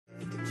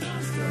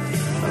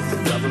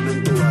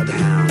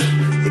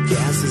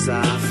gas is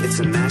off, it's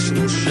a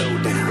national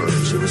showdown.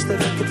 She wish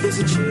that I could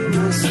visit you,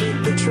 my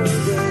sweet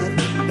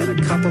betrothed. In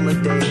a couple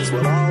of days,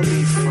 we'll all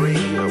be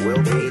free or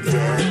we'll be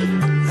dead.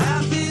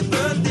 Happy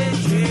birthday,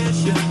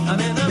 Tricia. I'm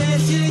in the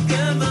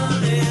Michigan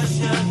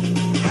militia.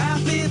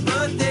 Happy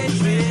birthday,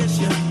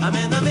 Tricia. I'm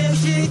in the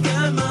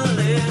Michigan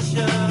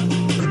militia.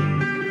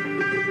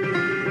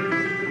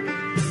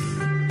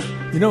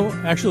 You know,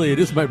 actually, it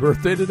is my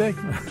birthday today.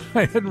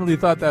 I hadn't really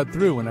thought that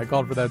through when I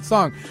called for that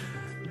song.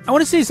 I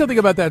want to say something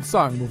about that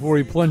song before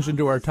we plunge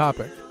into our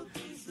topic.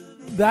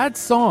 That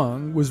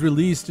song was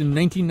released in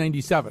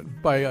 1997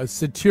 by a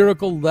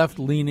satirical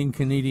left-leaning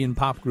Canadian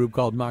pop group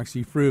called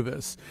Moxie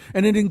Fruvis.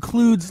 And it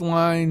includes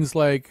lines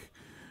like,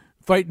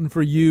 "Fighting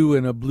for you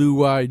and a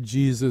blue-eyed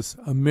Jesus,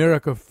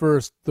 America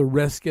first, the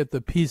rest get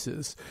the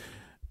pieces."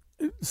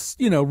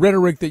 You know,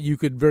 rhetoric that you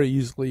could very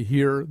easily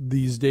hear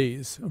these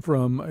days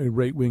from a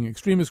right-wing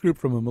extremist group,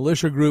 from a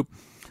militia group,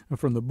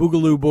 from the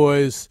Boogaloo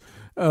Boys.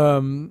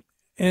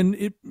 And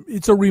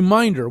it's a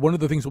reminder, one of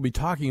the things we'll be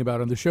talking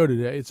about on the show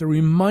today, it's a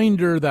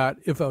reminder that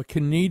if a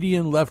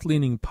Canadian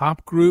left-leaning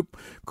pop group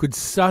could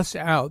suss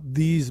out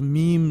these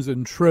memes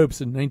and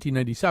tropes in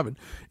 1997,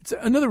 it's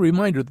another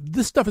reminder that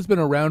this stuff has been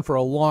around for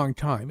a long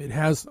time. It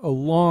has a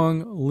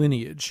long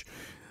lineage.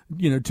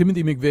 You know,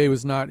 Timothy McVeigh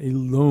was not a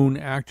lone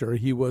actor.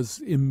 He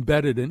was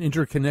embedded and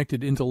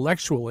interconnected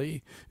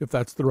intellectually, if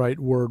that's the right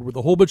word, with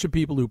a whole bunch of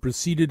people who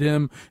preceded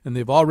him, and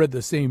they've all read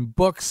the same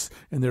books,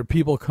 and there are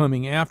people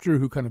coming after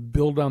who kind of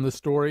build on the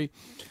story.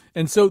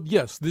 And so,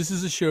 yes, this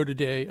is a show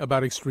today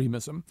about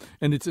extremism,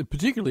 and it's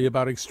particularly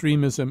about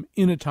extremism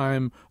in a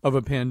time of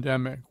a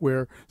pandemic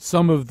where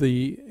some of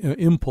the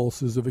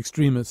impulses of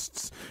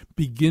extremists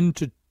begin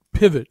to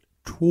pivot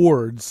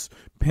towards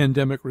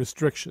pandemic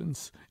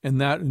restrictions, and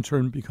that in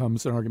turn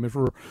becomes an argument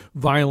for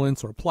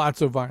violence or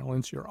plots of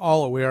violence. You're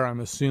all aware,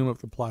 I'm assuming, of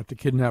the plot to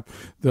kidnap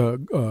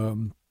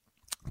the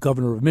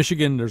governor of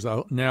Michigan. There's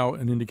now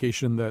an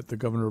indication that the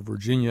governor of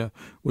Virginia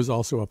was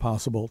also a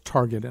possible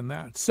target in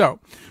that.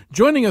 So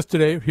joining us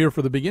today here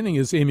for the beginning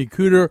is Amy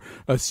Cooter,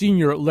 a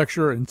senior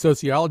lecturer in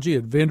sociology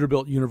at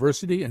Vanderbilt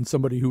University and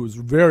somebody who was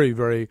very,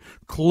 very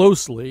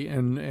closely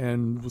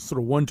and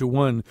sort of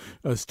one-to-one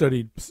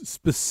studied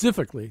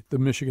specifically the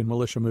Michigan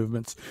militia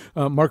movements.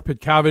 Mark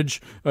Pitcavage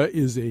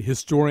is a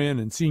historian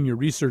and senior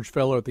research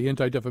fellow at the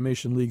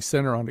Anti-Defamation League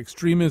Center on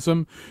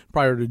Extremism.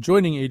 Prior to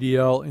joining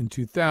ADL in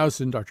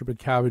 2000, Dr.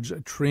 Pitcavage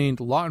trained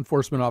law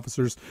enforcement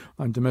officers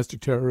on domestic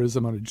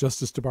terrorism on a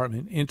Justice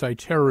Department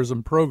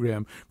anti-terrorism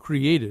program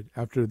created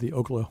after the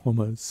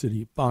Oklahoma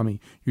City bombing.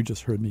 You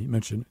just heard me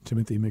mention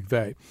Timothy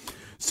McVeigh.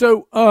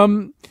 So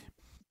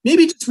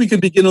maybe just we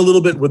could begin a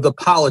little bit with the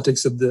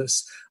politics of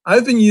this.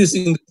 I've been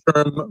using the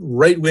term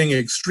right-wing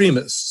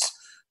extremists,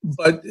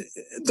 but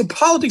the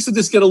politics of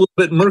this get a little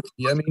bit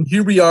murky. I mean,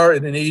 here we are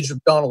in an age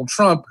of Donald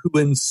Trump, who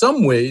in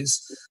some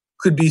ways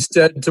could be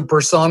said to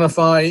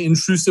personify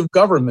intrusive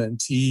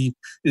government. He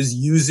is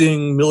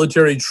using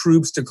military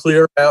troops to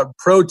clear out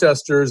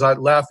protesters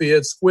at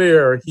Lafayette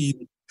Square. He's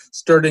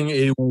starting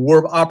a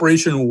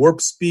Operation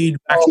Warp Speed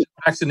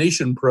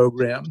vaccination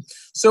program.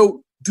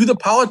 So do the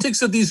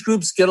politics of these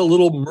groups get a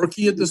little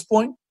murky at this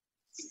point?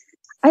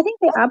 I think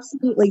they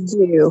absolutely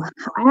do.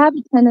 I have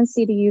a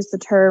tendency to use the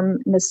term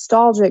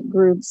nostalgic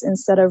groups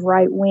instead of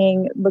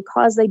right-wing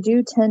because they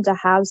do tend to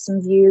have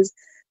some views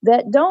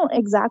that don't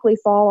exactly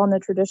fall on the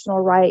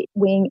traditional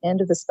right-wing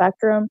end of the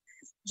spectrum.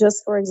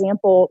 Just for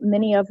example,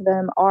 many of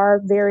them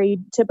are very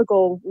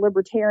typical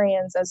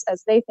libertarians as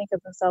they think of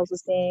themselves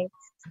as being,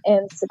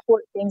 and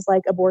support things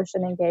like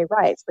abortion and gay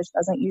rights, which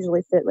doesn't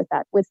usually fit with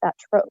that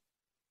trope.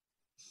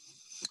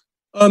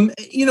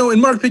 You know, and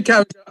Mark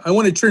Pitcavage, I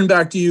want to turn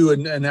back to you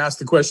and ask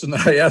the question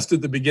that I asked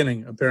at the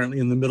beginning, apparently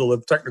in the middle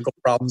of technical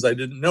problems I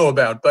didn't know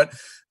about. But,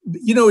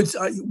 you know,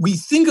 we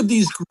think of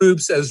these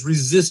groups as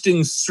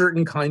resisting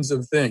certain kinds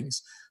of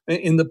things.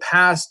 In the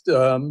past,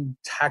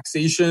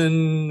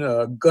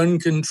 taxation, gun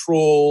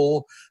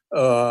control,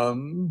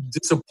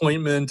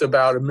 disappointment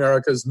about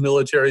America's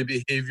military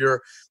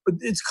behavior. But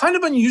it's kind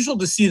of unusual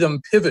to see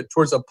them pivot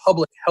towards a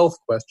public health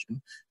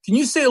question. Can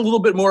you say a little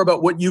bit more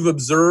about what you've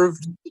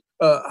observed?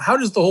 How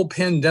does the whole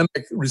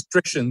pandemic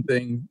restriction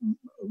thing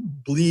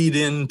bleed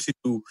into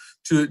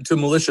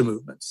militia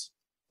movements?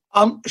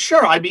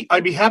 Sure, I'd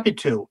be happy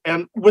to.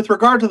 And with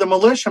regard to the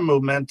militia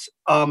movement,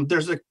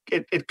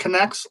 it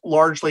connects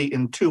largely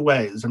in two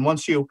ways. And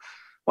once you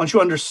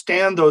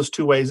understand those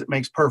two ways, it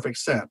makes perfect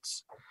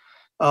sense.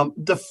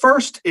 The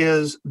first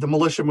is the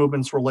militia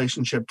movement's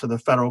relationship to the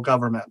federal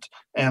government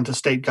and to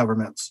state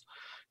governments.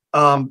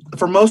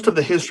 For most of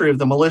the history of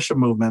the militia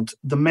movement,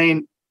 the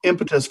main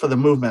impetus for the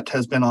movement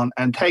has been on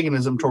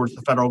antagonism towards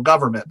the federal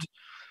government,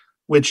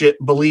 which it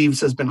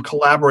believes has been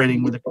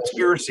collaborating with a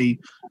conspiracy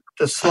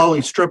to slowly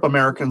strip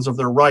Americans of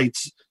their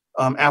rights,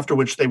 after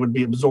which they would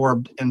be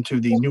absorbed into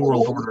the New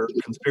World Order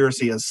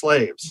conspiracy as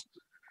slaves.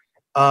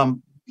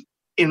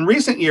 In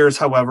recent years,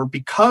 however,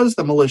 because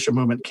the militia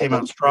movement came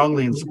out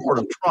strongly in support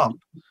of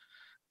Trump,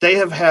 they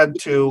have had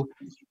to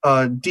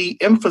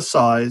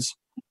de-emphasize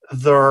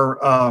their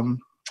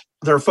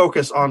their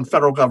focus on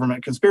federal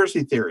government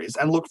conspiracy theories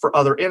and look for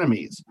other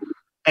enemies.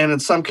 And in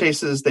some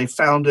cases, they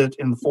found it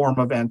in the form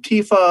of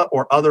Antifa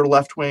or other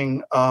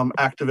left-wing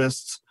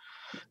activists.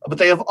 But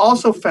they have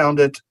also found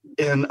it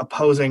in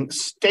opposing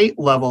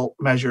state-level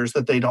measures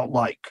that they don't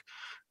like,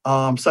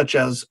 such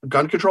as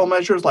gun control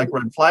measures like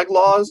red flag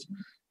laws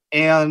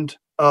and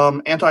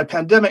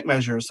anti-pandemic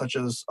measures such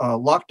as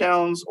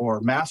lockdowns or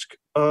mask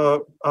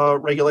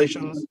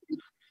regulations.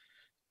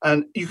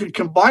 And you could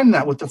combine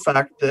that with the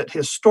fact that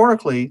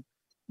historically,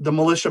 the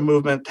militia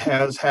movement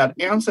has had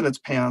ants in its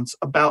pants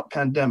about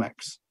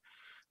pandemics.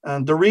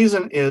 And the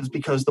reason is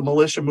because the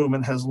militia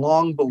movement has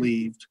long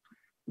believed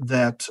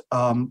that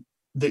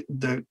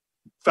the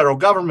federal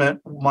government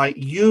might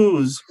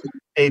use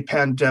a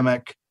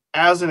pandemic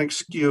as an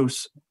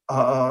excuse,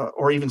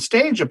 or even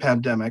stage a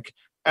pandemic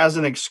as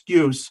an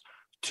excuse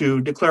to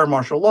declare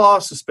martial law,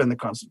 suspend the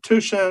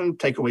Constitution,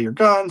 take away your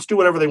guns, do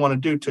whatever they want to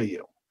do to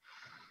you.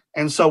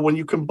 And so when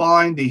you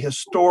combine the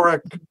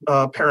historic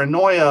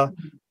paranoia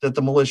that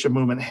the militia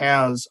movement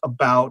has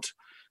about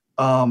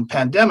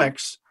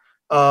pandemics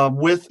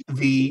with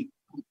the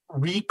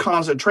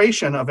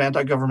reconcentration of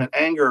anti-government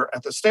anger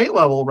at the state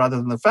level rather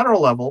than the federal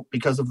level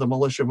because of the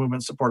militia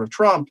movement's support of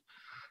Trump,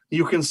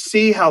 you can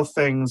see how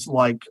things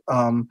like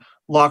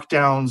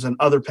lockdowns and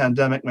other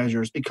pandemic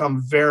measures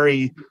become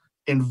very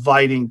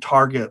inviting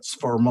targets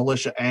for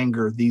militia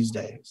anger these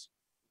days.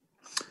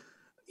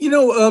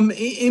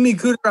 Amy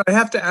Cooter, I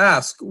have to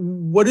ask,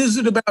 what is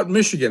it about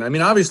Michigan? I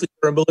mean, obviously,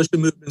 there are militia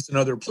movements in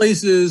other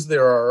places.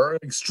 There are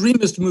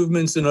extremist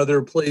movements in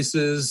other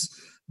places.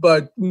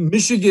 But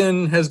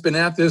Michigan has been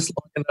at this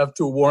long enough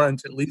to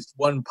warrant at least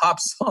one pop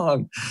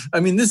song. I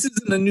mean, this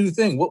isn't a new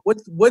thing.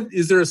 What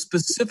is there a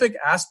specific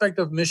aspect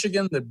of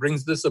Michigan that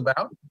brings this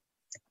about?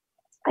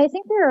 I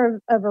think there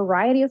are a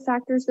variety of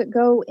factors that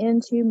go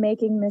into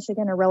making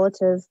Michigan a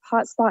relative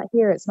hotspot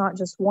here. It's not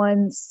just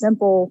one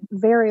simple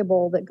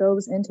variable that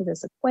goes into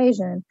this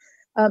equation.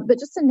 But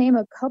just to name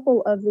a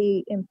couple of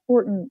the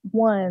important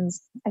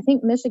ones, I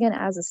think Michigan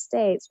as a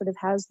state sort of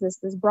has this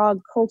broad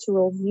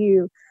cultural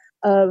view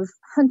of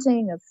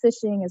hunting, of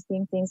fishing as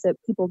being things that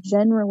people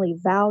generally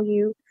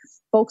value.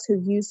 Folks who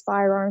use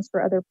firearms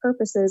for other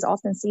purposes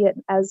often see it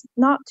as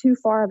not too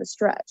far of a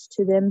stretch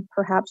to then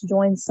perhaps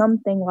join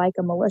something like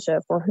a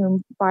militia for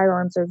whom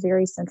firearms are a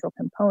very central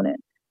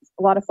component.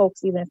 A lot of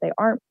folks, even if they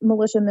aren't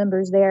militia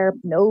members there,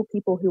 know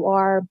people who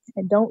are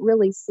and don't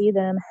really see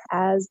them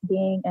as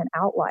being an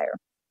outlier.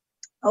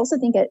 I also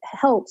think it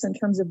helps in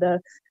terms of the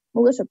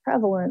militia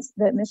prevalence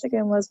that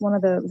Michigan was one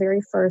of the very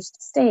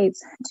first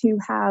states to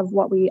have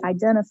what we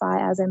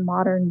identify as a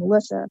modern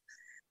militia,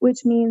 which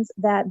means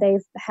that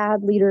they've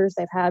had leaders,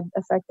 they've had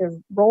effective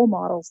role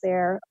models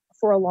there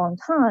for a long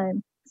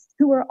time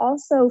who are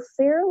also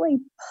fairly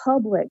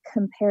public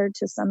compared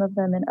to some of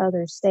them in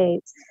other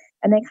states.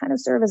 And they kind of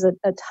serve as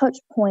a touch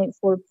point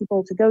for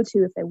people to go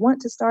to if they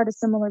want to start a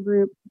similar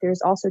group.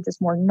 There's also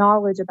just more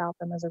knowledge about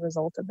them as a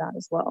result of that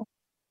as well.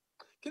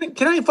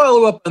 Can I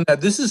follow up on that?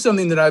 This is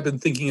something that I've been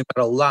thinking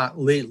about a lot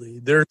lately.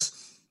 There's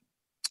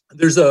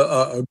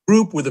a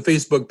group with a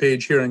Facebook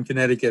page here in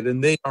Connecticut,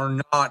 and they are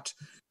not,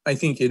 I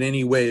think, in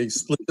any way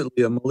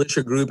explicitly a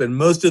militia group, and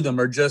most of them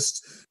are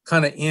just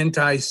kind of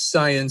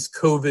anti-science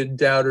COVID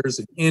doubters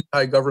and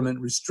anti-government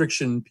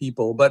restriction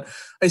people. But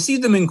I see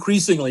them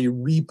increasingly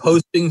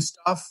reposting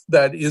stuff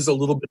that is a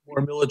little bit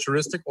more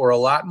militaristic or a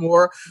lot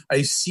more.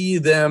 I see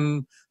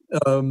them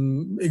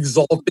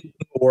exalting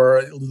or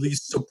at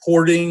least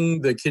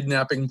supporting the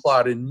kidnapping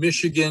plot in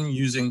Michigan,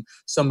 using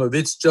some of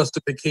its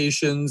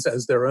justifications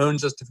as their own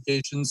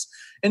justifications.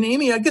 And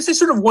Amy, I guess I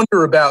sort of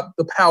wonder about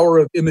the power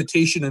of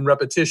imitation and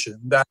repetition,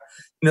 that,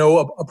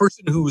 a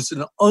person who's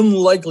an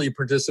unlikely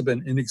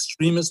participant in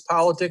extremist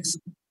politics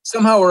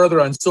somehow or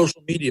other on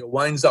social media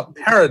winds up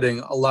parroting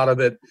a lot of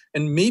it.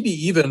 And maybe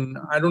even,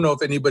 I don't know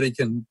if anybody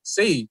can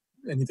say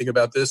anything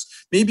about this,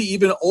 maybe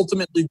even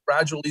ultimately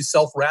gradually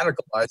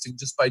self-radicalizing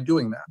just by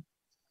doing that.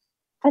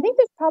 I think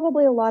there's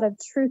probably a lot of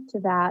truth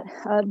to that.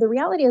 The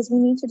reality is we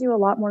need to do a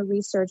lot more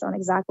research on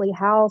exactly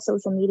how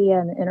social media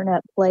and the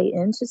internet play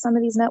into some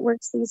of these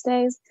networks these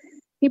days.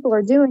 People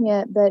are doing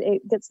it, but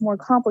it gets more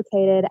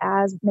complicated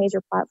as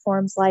major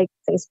platforms like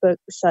Facebook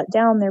shut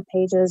down their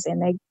pages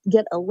and they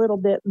get a little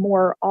bit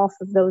more off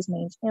of those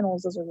main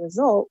channels as a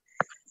result.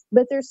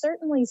 But there's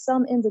certainly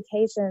some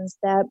indications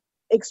that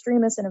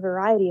extremists in a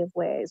variety of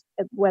ways,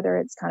 whether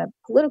it's kind of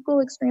political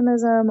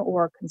extremism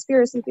or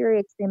conspiracy theory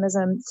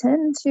extremism,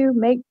 tend to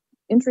make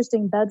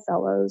interesting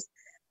bedfellows,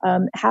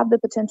 have the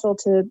potential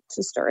to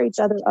stir each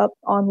other up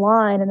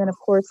online, and then, of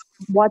course,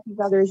 watch each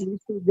other's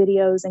YouTube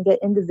videos and get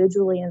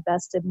individually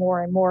invested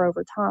more and more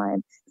over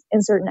time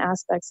in certain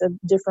aspects of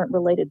different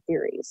related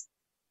theories.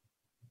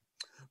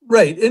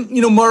 Right. And,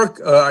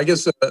 Mark, I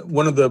guess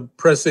one of the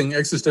pressing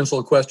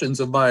existential questions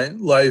of my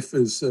life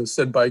is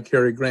said by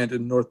Cary Grant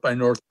in North by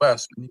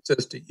Northwest, when he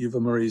says to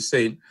Eva Marie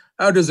Saint,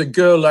 how does a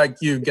girl like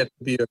you get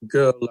to be a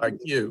girl like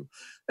you?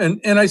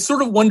 And I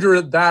sort of wonder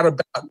that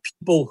about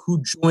people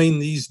who join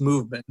these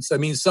movements. I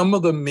mean, some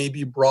of them may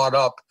be brought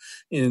up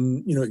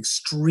in,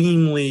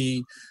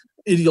 extremely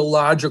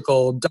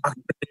ideological,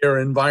 doctrinaire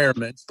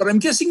environments. But I'm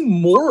guessing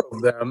more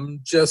of them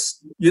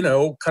just,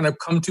 kind of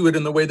come to it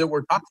in the way that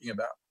we're talking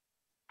about.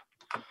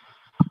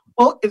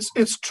 Well,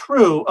 it's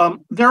true.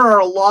 There are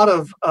a lot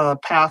of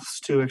paths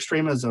to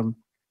extremism.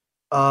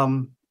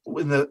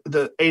 In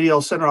the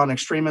ADL Center on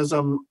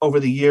Extremism over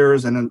the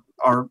years, and in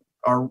our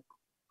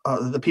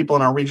the people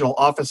in our regional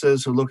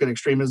offices who look at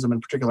extremism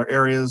in particular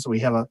areas. We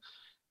have a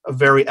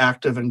very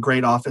active and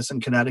great office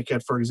in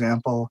Connecticut, for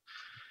example.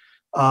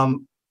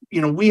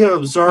 We have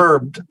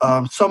observed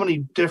so many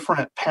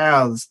different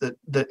paths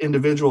that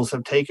individuals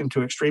have taken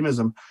to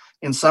extremism.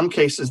 In some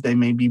cases, they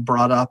may be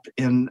brought up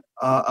in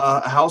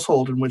a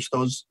household in which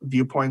those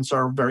viewpoints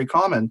are very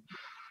common.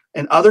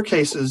 In other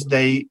cases,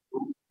 they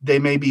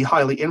may be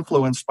highly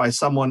influenced by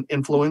someone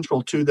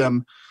influential to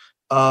them,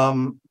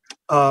 who,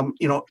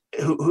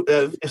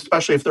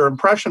 especially if they're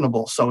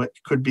impressionable. So it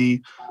could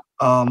be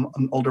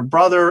an older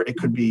brother, it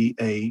could be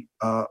a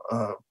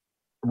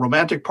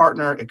romantic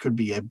partner, it could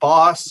be a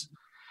boss.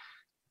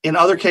 In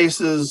other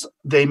cases,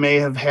 they may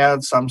have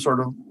had some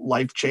sort of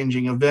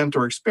life-changing event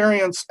or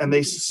experience, and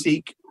they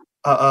seek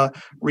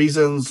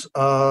reasons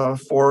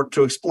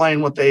to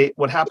explain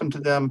what happened to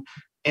them,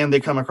 and they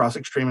come across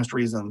extremist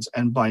reasons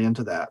and buy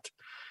into that.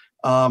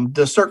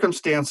 The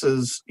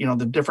circumstances,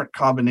 the different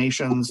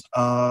combinations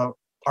are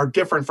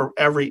different for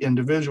every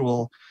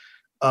individual,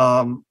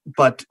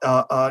 but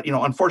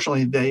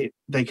unfortunately,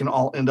 they can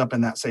all end up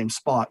in that same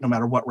spot, no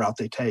matter what route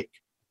they take.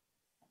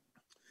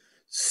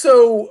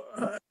 So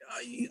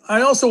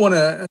I also want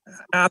to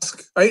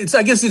ask, I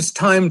guess it's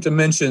time to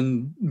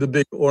mention the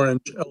big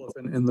orange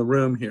elephant in the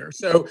room here.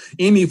 So,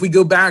 Amy, if we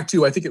go back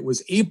to, I think it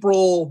was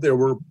April, there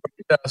were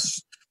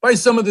protests by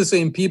some of the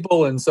same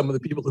people and some of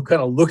the people who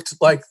kind of looked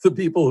like the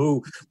people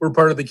who were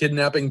part of the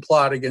kidnapping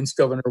plot against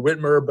Governor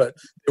Whitmer, but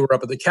they were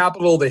up at the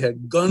Capitol. They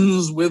had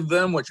guns with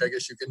them, which I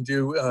guess you can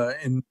do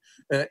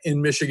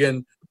in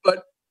Michigan.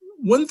 But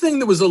one thing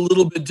that was a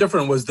little bit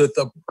different was that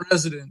the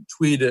president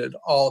tweeted,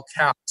 all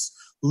caps,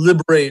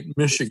 "Liberate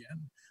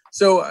Michigan."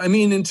 So, I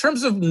mean, in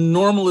terms of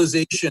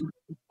normalization,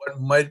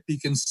 what might be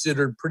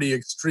considered pretty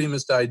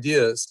extremist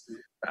ideas,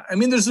 I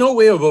mean, there's no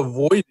way of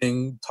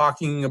avoiding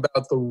talking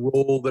about the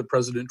role that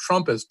President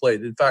Trump has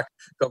played. In fact,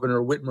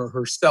 Governor Whitmer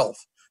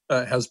herself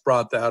has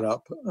brought that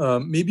up.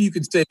 Maybe you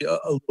could say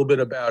a little bit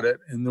about it,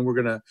 and then we're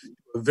going to do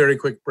a very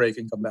quick break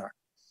and come back.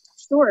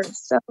 Sure.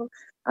 So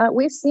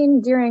we've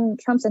seen during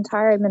Trump's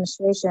entire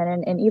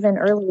administration and even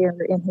earlier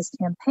in his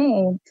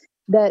campaign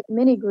that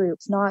many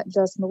groups, not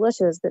just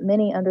militias, but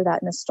many under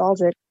that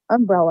nostalgic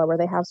umbrella where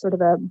they have sort of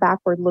a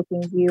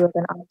backward-looking view of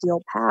an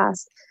ideal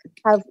past,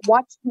 have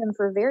watched him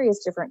for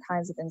various different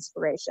kinds of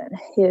inspiration.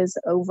 His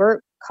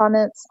overt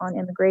comments on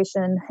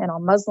immigration and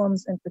on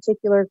Muslims in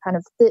particular kind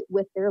of fit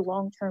with their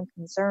long-term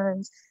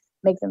concerns,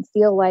 make them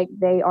feel like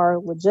they are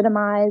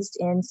legitimized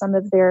in some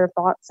of their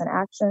thoughts and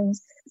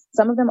actions.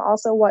 Some of them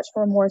also watch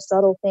for more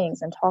subtle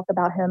things and talk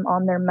about him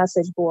on their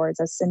message boards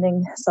as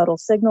sending subtle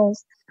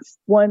signals.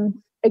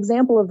 One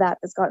example of that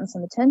that's gotten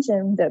some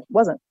attention that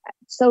wasn't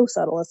so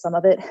subtle as some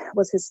of it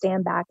was his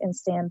stand back and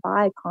stand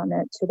by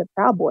comment to the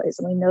Proud Boys.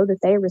 And we know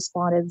that they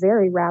responded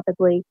very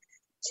rapidly,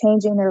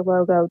 changing their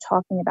logo,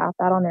 talking about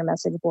that on their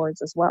message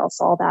boards as well.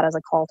 Saw that as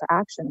a call to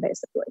action,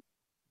 basically.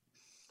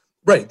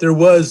 Right. There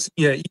was,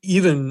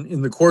 even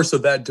in the course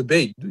of that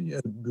debate,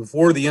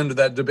 before the end of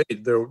that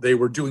debate, they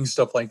were doing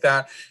stuff like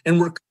that. And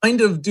we're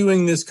kind of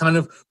doing this kind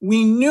of,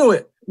 we knew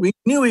it. We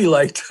knew he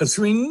liked us.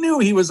 We knew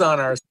he was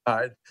on our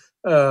side.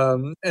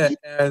 That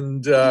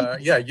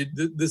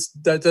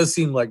does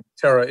seem like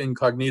terra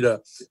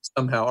incognita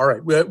somehow. All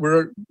right. We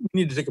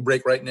need to take a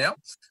break right now.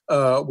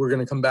 We're going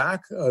to come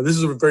back. This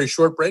is a very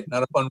short break,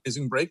 not a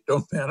fundraising break.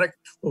 Don't panic.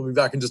 We'll be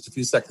back in just a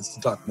few seconds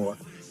to talk more.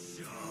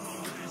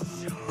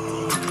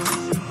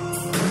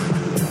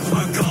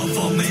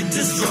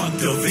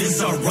 Destructive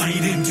is our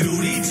right and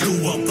duty to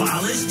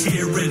abolish.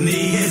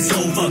 Tyranny is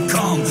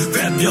overcome.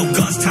 Grab your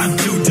guns, time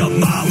to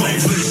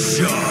demolish.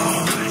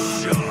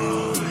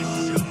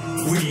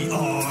 We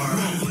are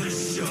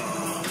militia.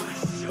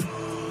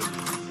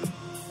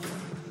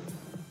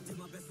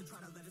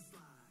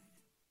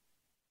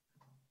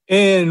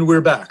 And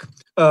we're back.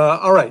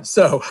 All right,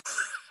 so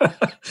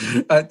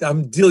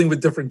I'm dealing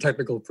with different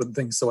technical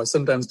things, so I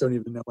sometimes don't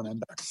even know when I'm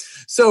back.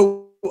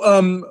 So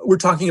we're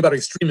talking about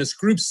extremist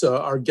groups.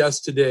 Our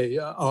guests today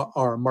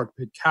are Mark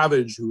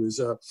Pitcavage, who is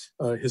a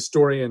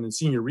historian and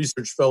senior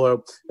research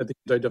fellow at the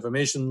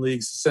Anti-Defamation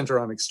League's Center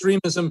on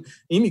Extremism.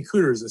 Amy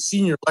Cooter is a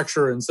senior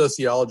lecturer in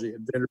sociology at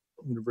Vanderbilt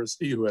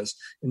University, who has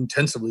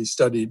intensively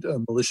studied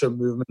militia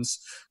movements,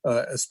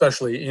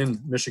 especially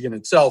in Michigan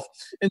itself.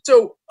 And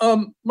so,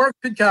 Mark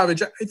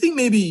Pitcavage, I think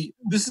maybe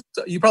this is,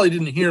 you probably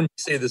didn't hear me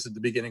say this at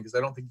the beginning because I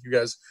don't think you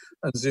guys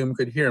on Zoom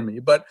could hear me.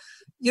 But,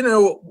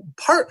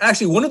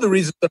 one of the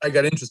reasons that I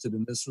got interested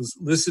in this was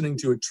listening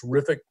to a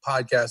terrific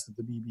podcast that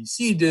the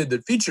BBC did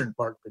that featured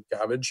Mark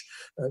Pitcavage.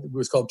 It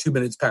was called 2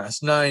 Minutes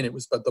Past 9. It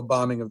was about the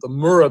bombing of the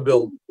Murrah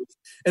building.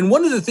 And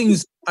one of the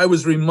things I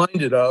was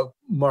reminded of,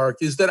 Mark,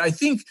 is that I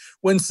think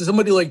when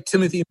somebody like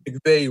Timothy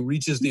McVeigh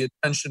reaches the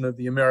attention of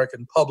the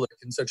American public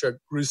in such a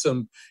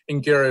gruesome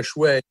and garish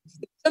way,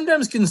 it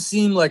sometimes can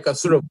seem like a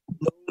sort of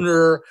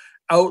loner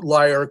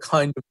outlier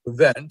kind of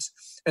event.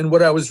 And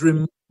what I was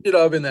reminded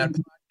of in that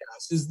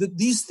podcast is that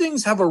these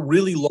things have a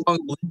really long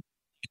lineage,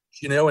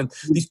 and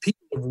these people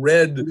have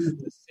read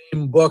the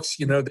same books,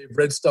 they've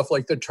read stuff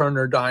like the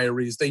Turner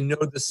Diaries, they know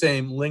the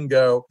same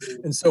lingo.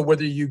 And so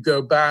whether you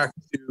go back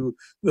to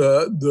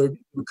the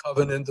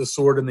Covenant, the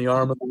Sword and the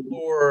Arm of the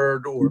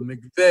Lord, or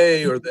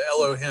McVeigh, or the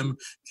Elohim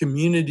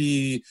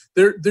community,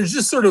 there's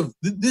just sort of,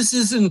 this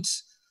isn't,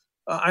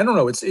 I don't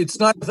know, it's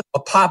not a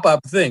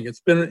pop-up thing.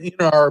 It's been in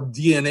our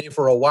DNA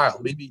for a while.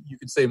 Maybe you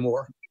could say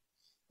more.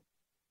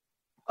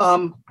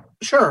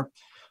 Sure.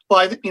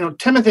 Well,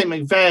 Timothy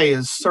McVeigh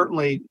is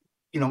certainly,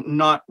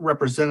 not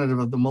representative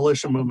of the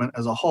militia movement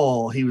as a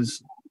whole. He was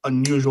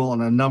unusual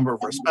in a number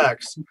of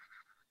respects.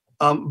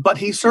 But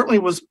he certainly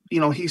was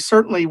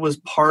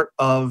part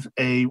of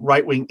a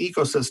right-wing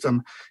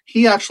ecosystem.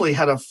 He actually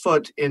had a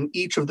foot in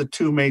each of the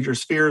two major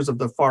spheres of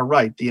the far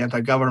right, the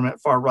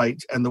anti-government far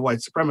right and the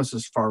white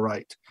supremacist far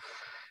right.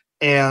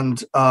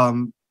 And,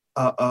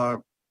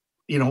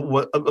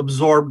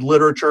 absorbed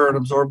literature and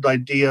absorbed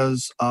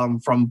ideas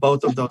from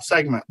both of those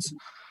segments.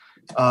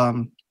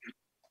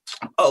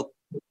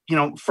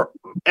 For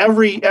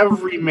every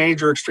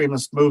major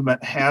extremist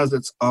movement has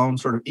its own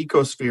sort of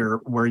ecosphere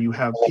where you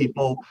have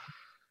people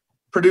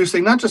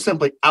producing not just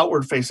simply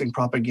outward-facing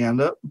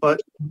propaganda,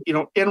 but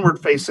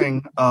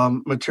inward-facing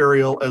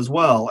material as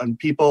well. And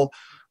people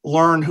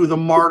learn who the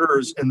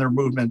martyrs in their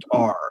movement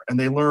are, and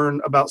they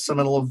learn about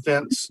seminal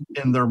events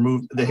in their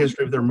the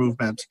history of their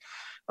movement.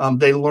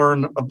 They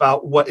learn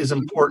about what is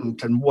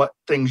important and what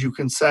things you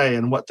can say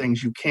and what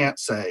things you can't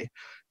say.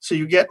 So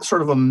you get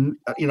sort of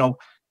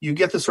you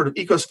get this sort of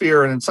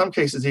ecosphere, and in some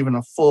cases even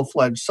a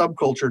full-fledged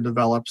subculture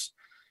develops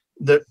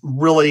that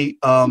really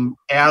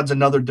adds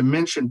another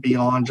dimension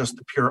beyond just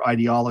the pure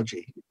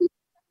ideology.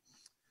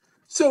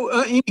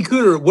 So, Amy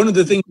Cooter, one of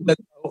the things that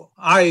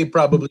I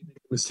probably make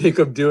the mistake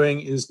of doing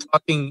is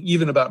talking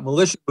even about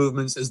militia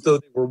movements as though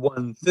they were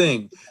one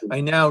thing.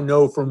 I now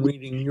know from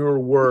reading your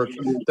work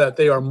that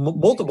they are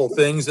multiple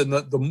things, and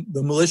that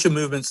the militia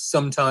movements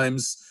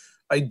sometimes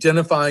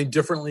identify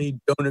differently,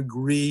 don't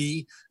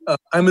agree.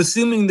 I'm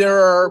assuming there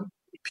are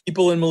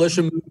people in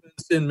militia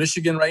movements in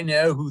Michigan right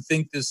now who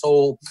think this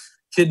whole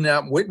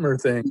kidnap Whitmer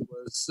thing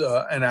was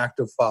an act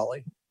of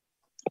folly.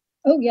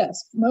 Oh,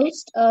 yes.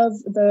 Most of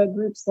the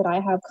groups that I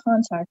have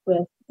contact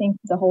with think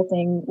the whole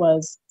thing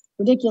was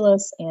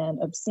ridiculous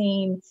and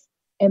obscene.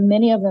 And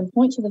many of them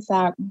point to the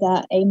fact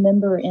that a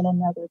member in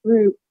another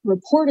group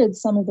reported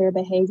some of their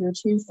behavior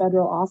to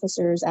federal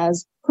officers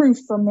as proof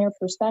from their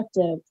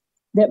perspective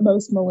that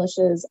most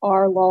militias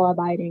are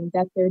law-abiding,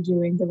 that they're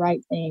doing the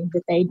right thing,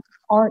 that they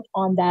aren't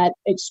on that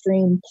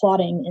extreme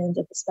plotting end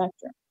of the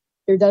spectrum.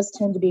 There does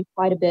tend to be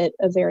quite a bit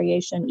of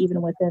variation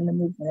even within the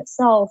movement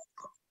itself.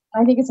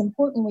 I think it's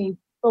important we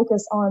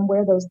focus on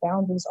where those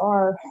boundaries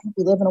are.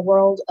 We live in a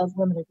world of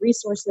limited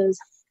resources,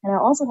 and I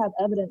also have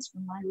evidence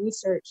from my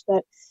research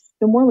that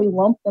the more we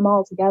lump them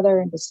all together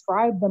and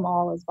describe them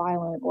all as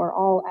violent or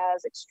all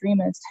as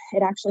extremist,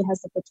 it actually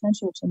has the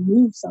potential to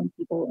move some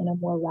people in a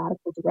more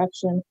radical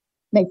direction,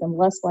 make them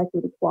less likely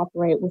to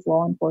cooperate with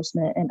law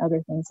enforcement and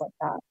other things like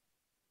that.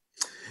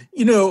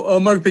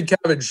 Mark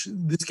Pitcavage,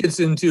 this gets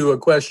into a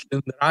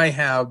question that I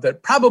have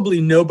that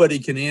probably nobody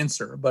can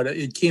answer, but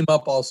it came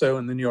up also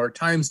in the New York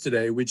Times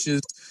today, which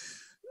is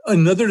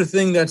another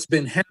thing that's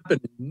been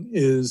happening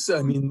is,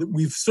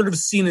 we've sort of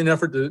seen an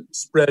effort to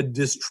spread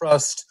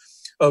distrust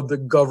of the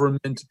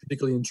government,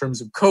 particularly in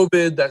terms of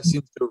COVID. That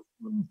seems to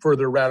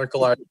further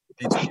radicalize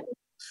these people.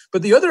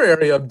 But the other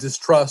area of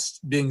distrust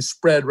being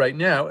spread right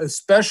now,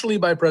 especially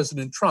by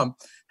President Trump,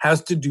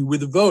 has to do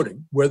with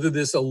voting, whether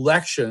this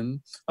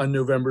election on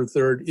November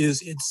 3rd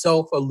is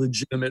itself a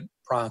legitimate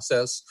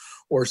process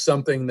or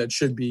something that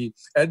should be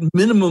at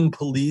minimum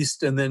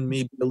policed and then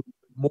maybe a little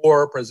bit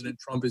more. President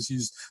Trump has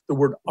used the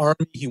word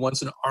army. He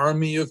wants an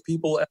army of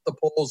people at the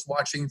polls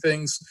watching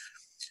things.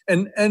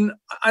 And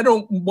I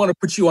don't want to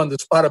put you on the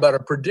spot about a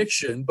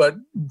prediction, but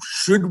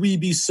should we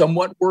be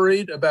somewhat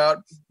worried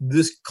about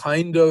this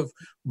kind of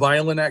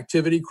violent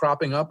activity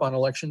cropping up on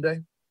Election Day?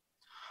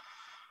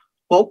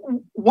 Well,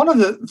 one of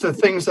the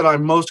things that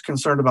I'm most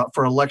concerned about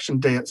for Election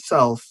Day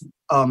itself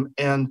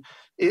and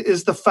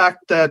is the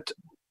fact that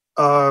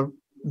the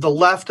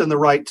left and the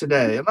right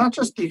today, and not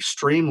just the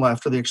extreme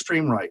left or the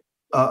extreme right,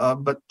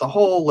 but the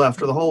whole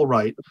left or the whole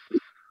right,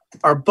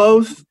 are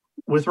both,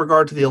 with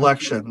regard to the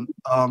election,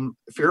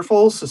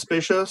 fearful,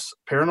 suspicious,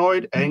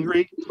 paranoid,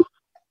 angry.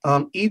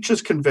 Each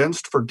is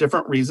convinced for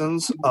different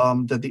reasons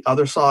that the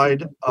other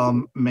side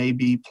may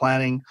be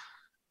planning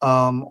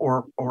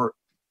or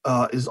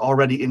is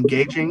already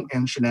engaging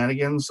in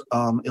shenanigans,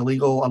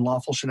 illegal,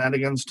 unlawful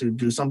shenanigans to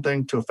do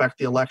something to affect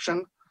the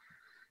election.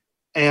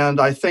 And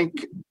I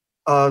think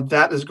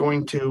that is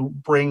going to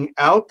bring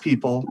out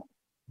people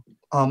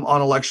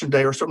on Election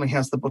Day, or certainly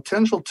has the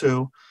potential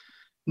to,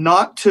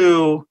 not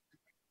to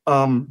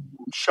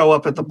show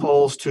up at the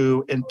polls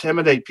to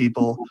intimidate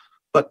people,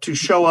 but to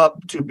show up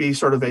to be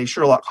sort of a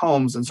Sherlock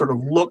Holmes and sort of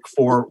look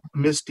for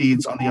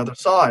misdeeds on the other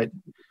side.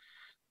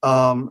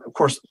 Of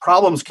course,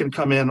 problems can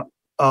come in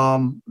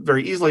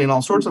very easily in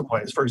all sorts of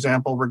ways. For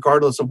example,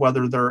 regardless of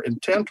whether their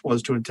intent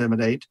was to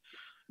intimidate,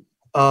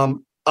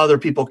 other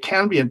people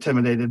can be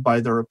intimidated by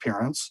their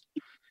appearance.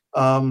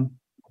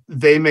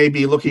 They may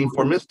be looking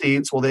for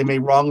misdeeds. Well, they may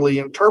wrongly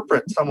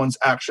interpret someone's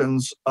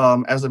actions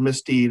as a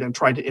misdeed and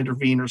try to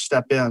intervene or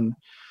step in.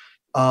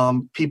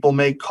 People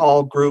may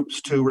call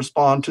groups to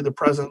respond to the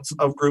presence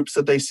of groups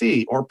that they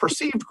see or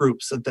perceived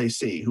groups that they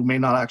see who may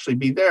not actually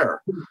be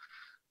there.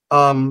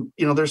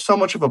 There's so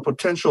much of a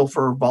potential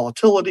for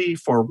volatility,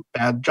 for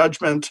bad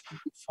judgment,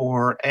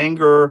 for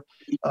anger,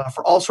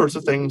 for all sorts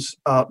of things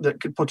that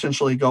could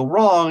potentially go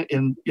wrong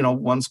in,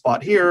 one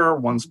spot here,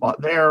 one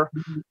spot there.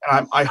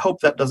 And I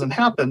hope that doesn't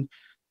happen.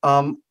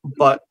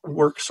 But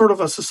we're sort of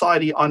a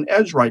society on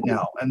edge right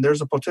now, and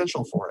there's a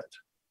potential for it.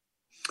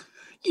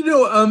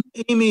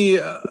 Amy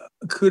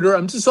Cooter,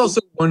 I'm just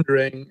also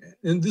wondering,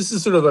 and this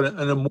is sort of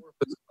an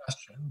amorphous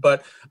question,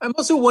 but I'm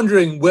also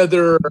wondering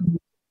whether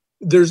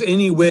there's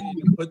any way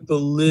to put the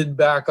lid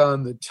back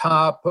on the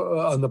top,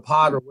 on the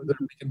pot, or whether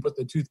we can put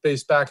the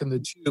toothpaste back in the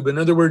tube. In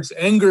other words,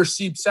 anger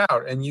seeps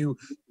out and you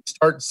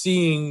start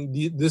seeing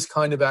this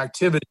kind of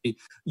activity.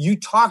 You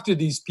talk to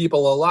these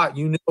people a lot.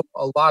 You know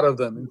a lot of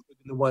them,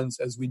 including the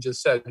ones, as we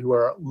just said, who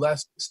are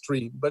less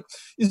extreme. But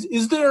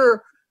is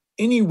there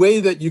any way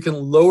that you can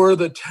lower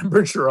the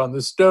temperature on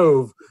the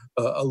stove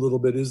a little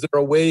bit? Is there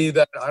a way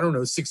that,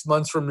 6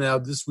 months from now,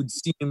 this would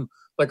seem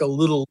like a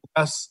little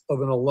less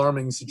of an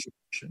alarming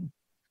situation?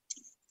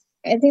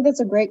 I think that's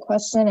a great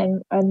question,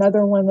 and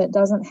another one that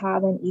doesn't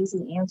have an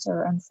easy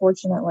answer,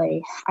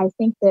 unfortunately. I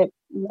think that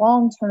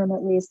long-term,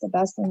 at least, the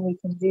best thing we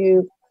can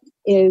do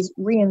is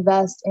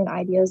reinvest in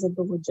ideas of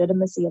the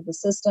legitimacy of the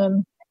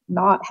system,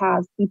 not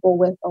have people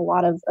with a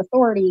lot of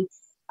authority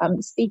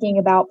speaking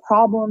about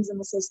problems in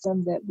the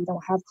system that we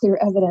don't have clear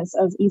evidence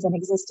of even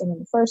existing in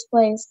the first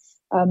place.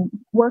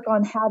 Work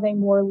on having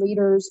more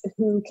leaders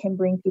who can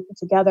bring people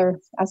together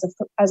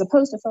as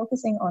opposed to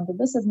focusing on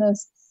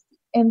divisiveness,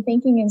 and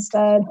thinking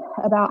instead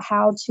about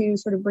how to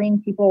sort of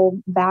bring people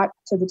back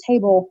to the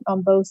table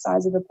on both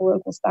sides of the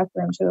political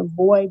spectrum to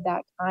avoid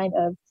that kind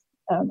of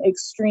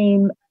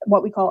extreme,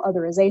 what we call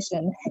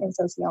otherization in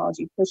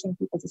sociology, pushing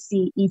people to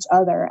see each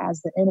other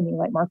as the enemy,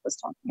 like Mark was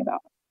talking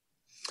about.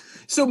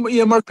 So,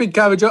 Mark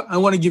Pitcavage, I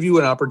want to give you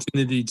an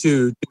opportunity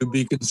to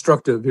be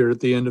constructive here at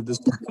the end of this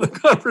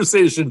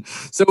conversation.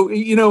 So,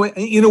 in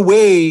a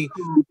way,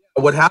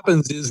 what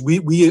happens is we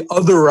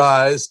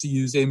otherize, to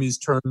use Amy's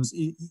terms.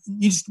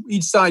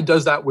 Each side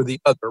does that with the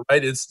other,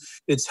 right?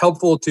 It's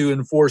helpful to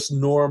enforce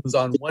norms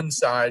on one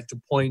side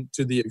to point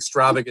to the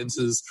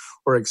extravagances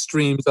or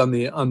extremes on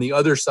the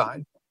other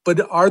side. But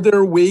are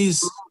there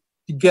ways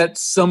to get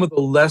some of the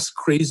less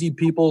crazy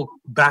people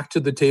back to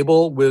the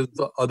table with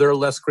other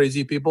less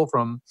crazy people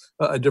from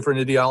a different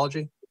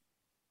ideology?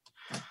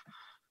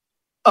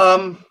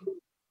 Well,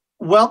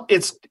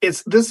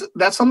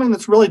 that's something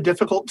that's really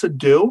difficult to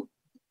do.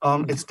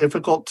 It's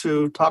difficult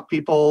to talk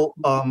people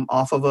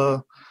off of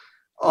a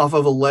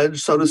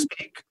ledge, so to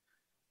speak.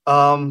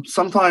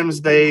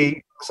 Sometimes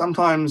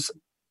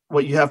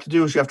what you have to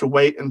do is you have to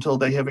wait until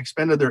they have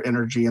expended their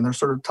energy and they're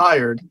sort of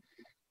tired.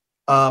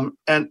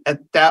 And at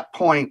that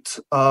point,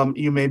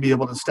 you may be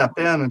able to step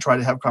in and try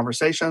to have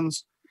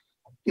conversations.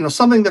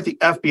 Something that the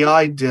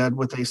FBI did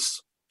with a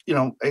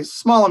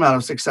small amount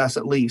of success,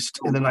 at least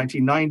in the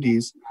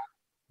 1990s,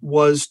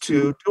 was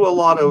to do a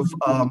lot of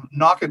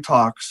knock and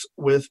talks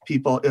with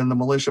people in the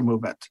militia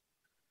movement,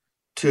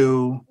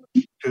 to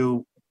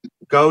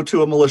go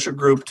to a militia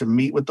group, to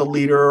meet with the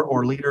leader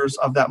or leaders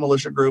of that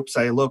militia group,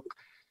 say, look,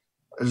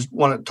 I just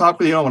want to talk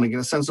with you. I want to get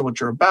a sense of what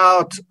you're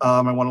about.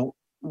 I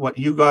want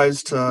you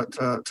guys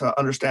to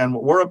understand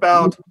what we're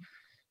about,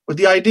 with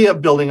the idea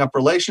of building up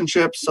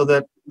relationships so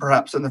that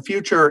perhaps in the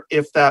future,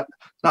 if that,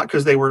 not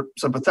because they were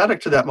sympathetic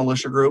to that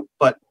militia group,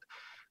 but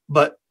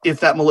if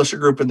that militia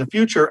group in the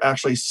future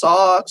actually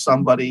saw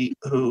somebody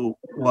who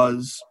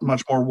was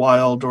much more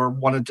wild or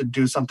wanted to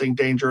do something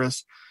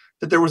dangerous,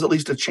 that there was at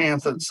least a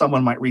chance that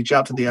someone might reach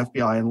out to the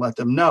FBI and let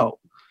them know,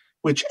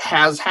 which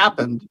has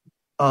happened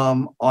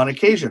on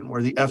occasion,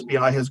 where the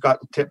FBI has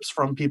gotten tips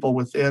from people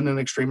within an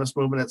extremist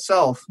movement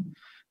itself,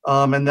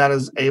 and that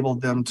has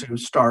enabled them to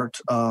start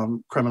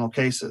criminal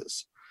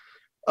cases.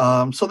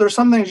 So there's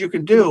some things you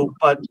can do,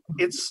 but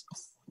it's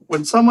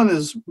when someone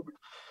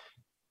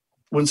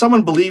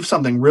believes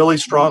something really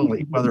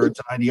strongly, whether it's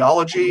an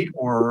ideology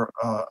or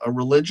a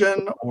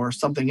religion or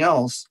something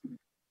else,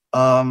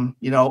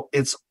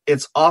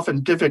 it's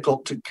often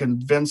difficult to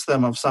convince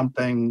them of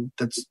something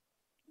that's,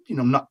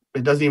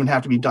 it doesn't even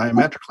have to be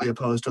diametrically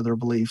opposed to their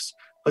beliefs,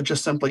 but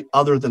just simply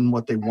other than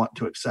what they want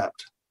to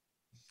accept.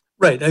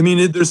 Right. I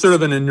mean, there's sort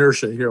of an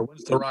inertia here.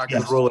 Once the rock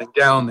is rolling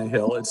down the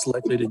hill, it's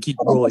likely to keep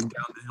rolling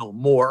down the hill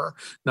more,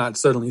 not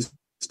suddenly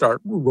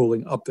start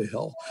rolling up the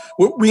hill.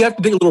 We have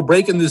to take a little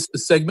break in this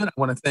segment. I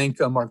want to thank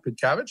Mark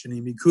Pitcavage and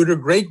Amy Cooter,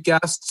 great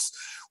guests.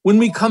 When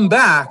we come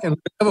back, and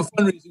we have a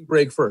fundraising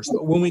break first,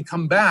 but when we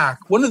come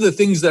back, one of the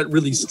things that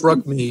really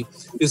struck me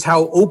is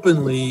how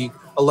openly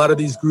a lot of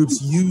these groups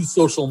use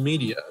social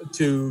media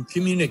to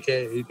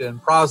communicate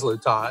and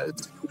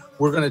proselytize.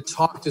 We're going to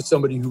talk to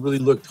somebody who really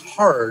looked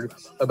hard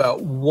about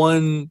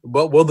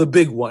the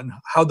big one,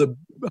 how the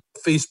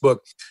Facebook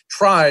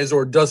tries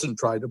or doesn't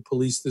try to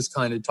police this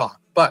kind of talk.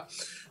 But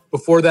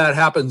before that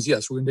happens,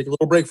 yes, we're going to take a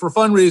little break for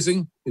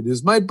fundraising. It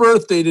is my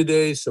birthday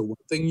today, so one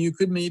thing you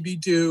could maybe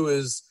do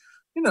is,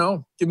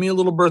 give me a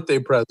little birthday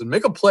present.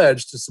 Make a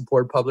pledge to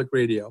support public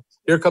radio.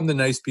 Here come the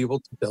nice people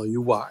to tell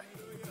you why.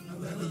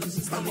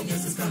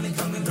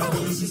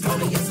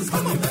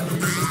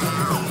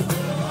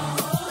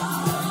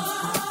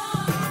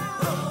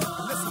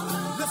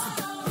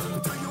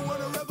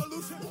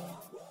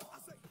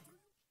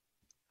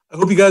 I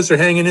hope you guys are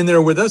hanging in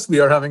there with us. We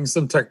are having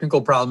some technical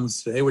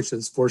problems today, which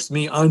has forced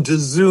me onto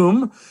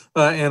Zoom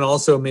and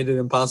also made it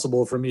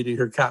impossible for me to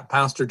hear Cat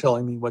Pastor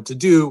telling me what to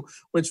do,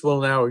 which will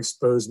now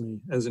expose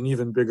me as an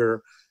even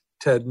bigger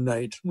Ted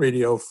Knight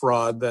radio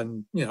fraud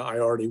than I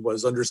already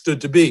was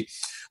understood to be.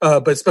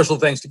 But special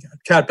thanks to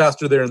Cat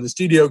Pastor there in the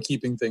studio,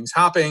 keeping things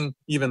hopping,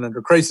 even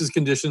under crisis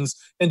conditions,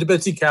 and to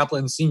Betsy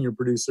Kaplan, senior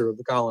producer of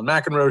the Colin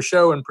McEnroe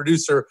Show and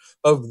producer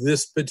of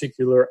this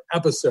particular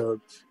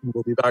episode.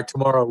 We'll be back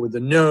tomorrow with The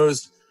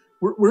Nose.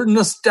 We're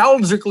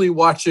nostalgically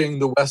watching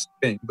The West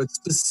Wing, but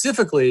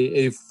specifically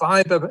a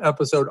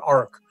 5-episode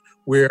arc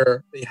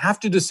where they have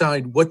to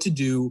decide what to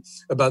do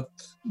about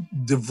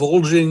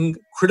divulging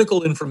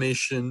critical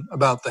information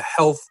about the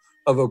health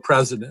of a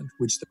president,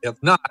 which they have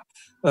not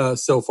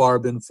so far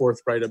been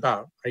forthright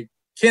about. I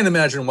can't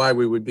imagine why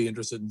we would be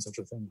interested in such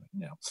a thing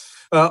right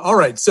now. All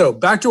right, so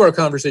back to our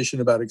conversation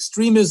about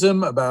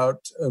extremism,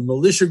 about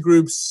militia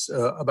groups,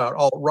 about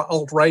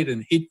alt-right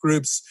and hate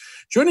groups.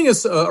 Joining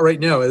us right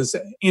now is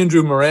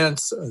Andrew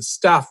Marantz, a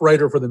staff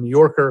writer for The New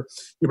Yorker.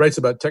 He writes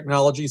about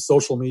technology,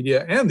 social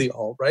media, and the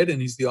alt-right, and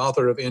he's the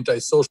author of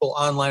Antisocial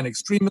Online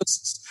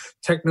Extremists,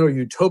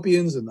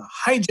 Techno-Utopians, and the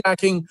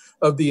Hijacking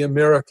of the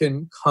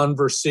American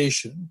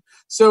Conversation.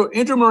 So,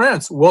 Andrew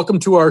Marantz, welcome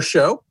to our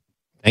show.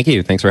 Thank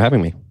you. Thanks for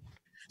having me.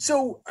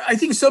 So I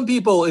think some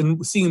people,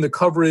 in seeing the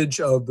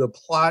coverage of the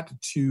plot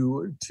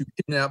to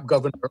kidnap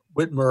Governor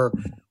Whitmer,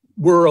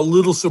 were a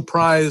little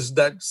surprised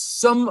that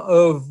some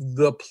of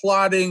the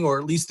plotting, or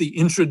at least the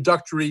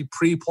introductory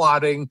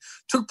pre-plotting,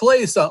 took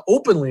place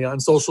openly on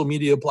social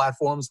media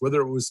platforms,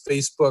 whether it was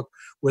Facebook,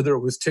 whether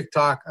it was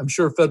TikTok. I'm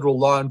sure federal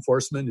law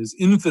enforcement is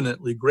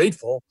infinitely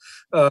grateful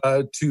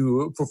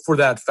for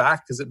that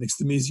fact, because it makes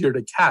them easier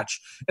to catch.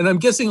 And I'm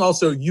guessing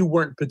also you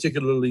weren't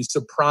particularly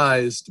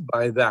surprised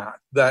by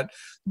that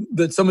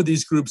some of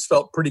these groups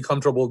felt pretty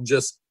comfortable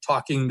just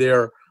talking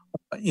there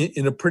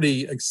in a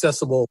pretty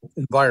accessible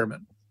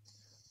environment.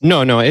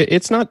 No,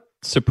 it's not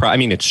surprising. I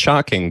mean, it's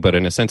shocking, but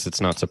in a sense,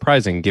 it's not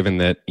surprising, given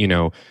that,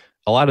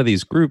 a lot of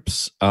these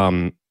groups,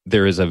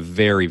 there is a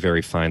very,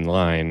 very fine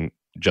line,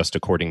 just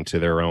according to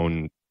their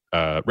own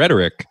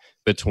rhetoric,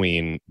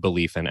 between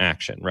belief and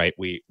action, right?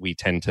 We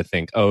tend to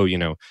think,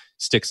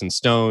 sticks and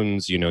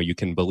stones, you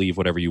can believe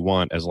whatever you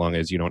want as long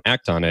as you don't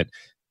act on it.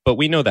 But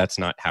we know that's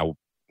not how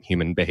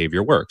human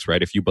behavior works,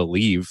 right? If you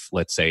believe,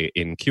 let's say,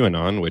 in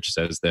QAnon, which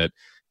says that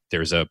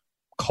there's a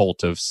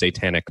cult of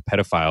satanic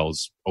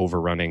pedophiles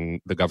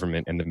overrunning the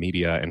government and the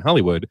media and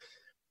Hollywood,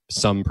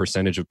 some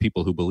percentage of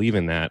people who believe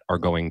in that are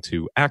going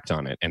to act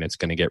on it, and it's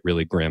going to get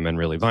really grim and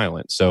really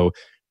violent. So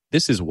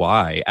this is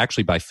why,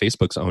 actually by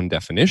Facebook's own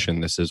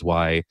definition, this is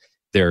why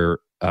they're,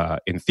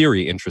 in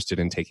theory, interested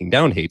in taking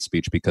down hate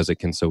speech, because it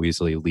can so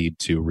easily lead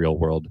to real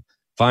world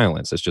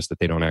violence. It's just that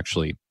they don't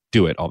actually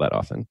do it all that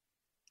often.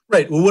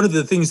 Right. Well, one of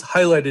the things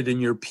highlighted in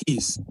your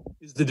piece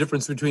is the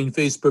difference between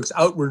Facebook's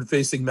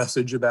outward-facing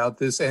message about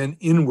this and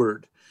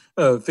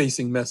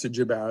inward-facing message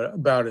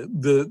about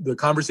it. The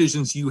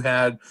conversations you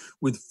had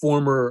with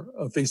former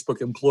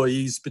Facebook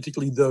employees,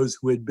 particularly those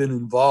who had been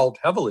involved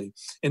heavily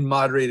in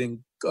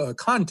moderating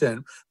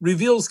content,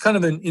 reveals kind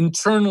of an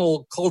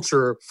internal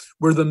culture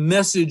where the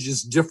message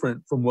is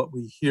different from what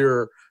we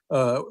hear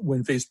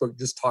when Facebook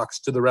just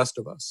talks to the rest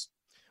of us.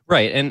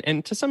 Right.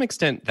 And to some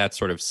extent, that's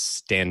sort of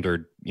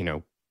standard,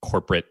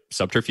 corporate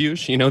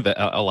subterfuge, that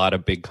a lot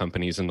of big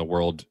companies in the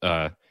world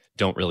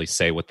don't really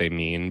say what they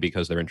mean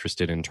because they're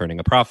interested in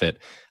turning a profit.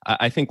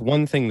 I think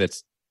one thing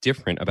that's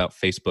different about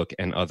Facebook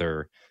and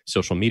other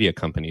social media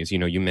companies,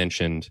 you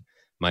mentioned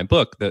my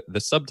book, the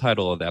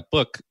subtitle of that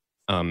book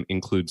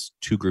includes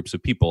two groups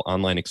of people: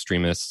 online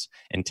extremists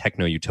and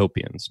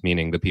techno-utopians,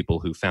 meaning the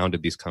people who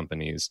founded these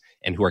companies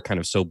and who are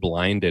kind of so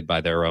blinded by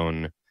their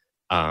own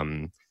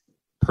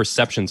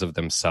perceptions of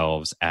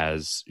themselves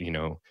as,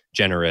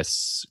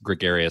 generous,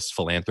 gregarious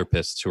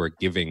philanthropists who are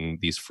giving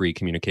these free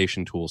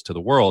communication tools to the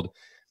world,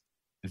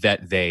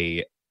 that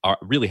they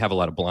really have a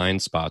lot of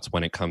blind spots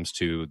when it comes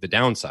to the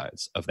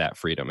downsides of that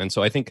freedom. And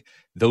so I think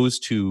those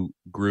two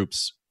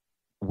groups,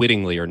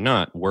 wittingly or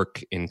not,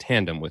 work in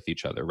tandem with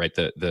each other, right?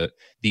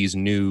 These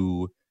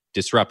new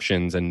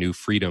disruptions and new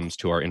freedoms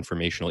to our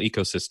informational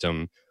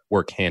ecosystem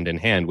work hand in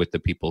hand with the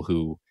people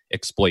who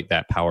exploit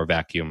that power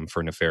vacuum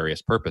for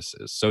nefarious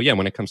purposes. So yeah,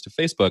 when it comes to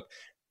Facebook,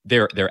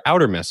 their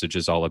outer message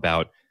is all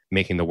about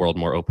making the world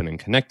more open and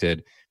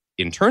connected.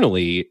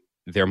 Internally,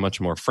 they're much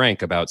more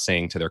frank about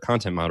saying to their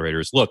content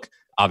moderators, look,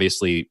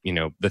 obviously,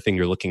 the thing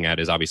you're looking at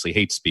is obviously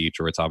hate speech,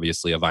 or it's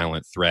obviously a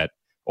violent threat,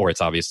 or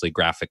it's obviously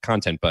graphic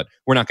content, but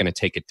we're not going to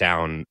take it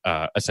down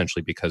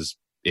essentially because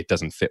it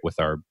doesn't fit with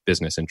our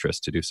business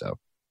interest to do so.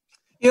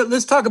 Yeah,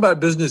 let's talk about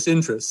business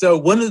interests. So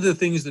one of the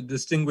things that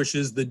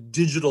distinguishes the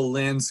digital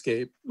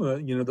landscape,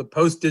 the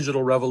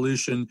post-digital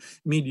revolution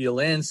media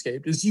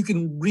landscape, is you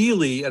can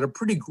really, at a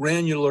pretty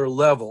granular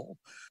level,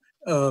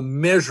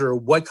 measure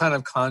what kind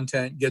of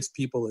content gets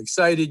people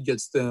excited,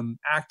 gets them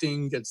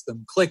acting, gets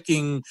them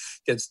clicking,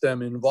 gets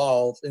them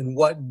involved, and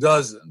what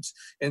doesn't.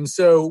 And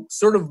so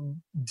sort of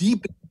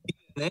deep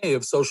DNA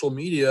of social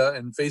media,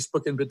 and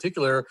Facebook in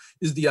particular,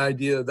 is the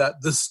idea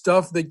that the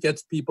stuff that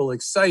gets people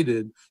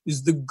excited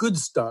is the good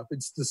stuff.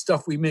 It's the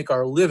stuff we make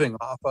our living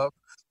off of.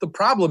 The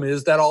problem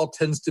is that all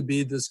tends to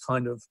be this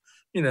kind of,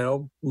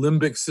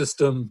 limbic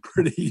system,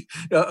 pretty,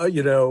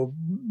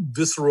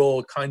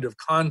 visceral kind of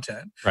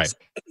content. Right. So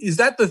is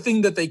that the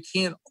thing that they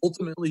can't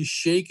ultimately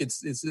shake?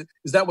 Is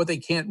that what they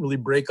can't really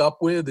break up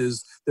with?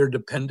 Is their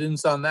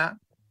dependence on that?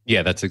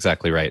 Yeah, that's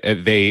exactly right.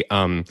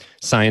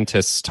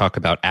 Scientists talk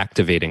about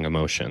activating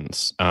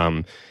emotions.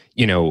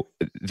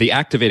 The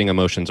activating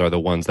emotions are the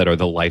ones that are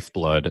the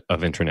lifeblood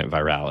of internet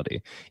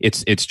virality.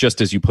 It's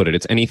just as you put it.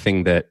 It's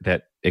anything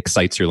that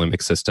excites your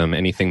limbic system,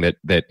 anything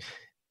that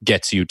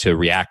gets you to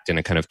react in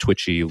a kind of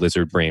twitchy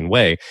lizard brain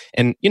way.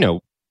 And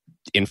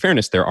in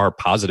fairness, there are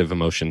positive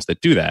emotions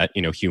that do that.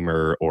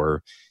 Humor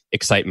or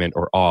excitement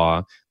or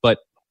awe. But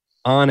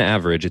on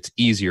average, it's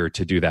easier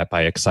to do that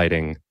by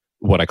exciting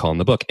what I call in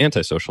the book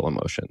antisocial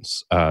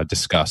emotions,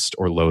 disgust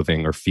or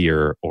loathing or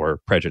fear or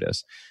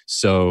prejudice.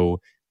 So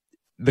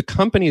the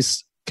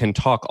companies can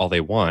talk all they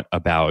want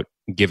about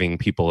giving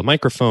people a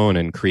microphone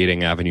and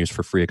creating avenues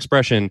for free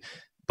expression,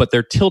 but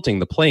they're tilting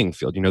the playing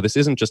field. This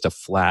isn't just a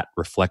flat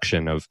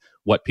reflection of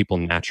what people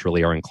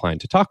naturally are inclined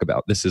to talk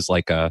about. This is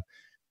like a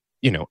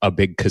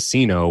big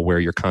casino where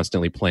you're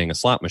constantly playing a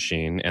slot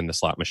machine, and the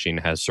slot machine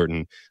has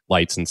certain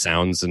lights and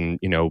sounds and,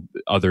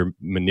 other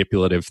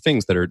manipulative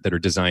things that are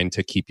designed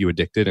to keep you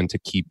addicted and to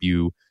keep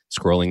you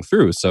scrolling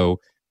through. So,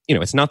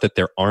 it's not that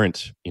there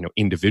aren't,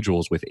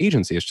 individuals with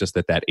agency. It's just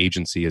that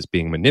agency is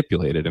being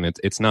manipulated. And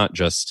it's not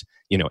just,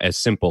 as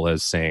simple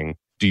as saying,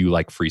 do you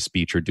like free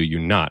speech or do you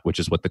not, which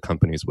is what the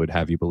companies would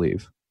have you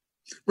believe.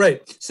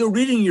 Right. So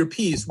reading your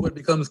piece, what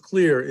becomes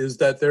clear is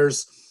that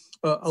there's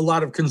a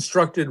lot of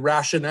constructed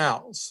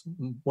rationales,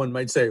 one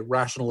might say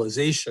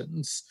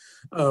rationalizations,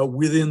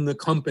 within the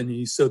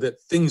company so that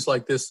things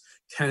like this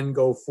can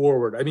go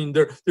forward. I mean,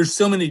 there's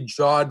so many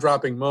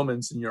jaw-dropping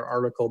moments in your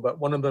article, but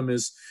one of them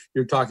is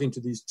you're talking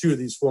to two of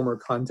these former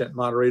content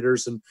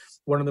moderators, and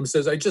one of them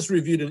says, I just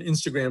reviewed an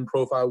Instagram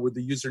profile with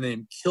the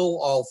username Kill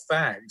All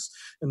Fags,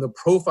 and the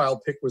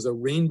profile pic was a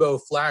rainbow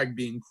flag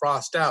being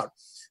crossed out.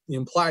 The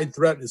implied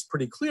threat is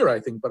pretty clear, I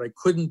think, but I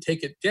couldn't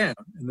take it down.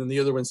 And then the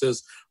other one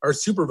says, our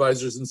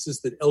supervisors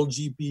insist that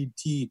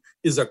LGBT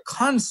is a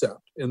concept.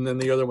 And then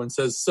the other one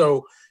says,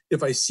 so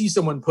if I see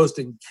someone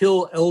posting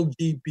kill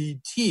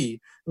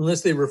LGBT,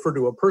 unless they refer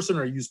to a person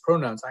or use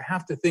pronouns, I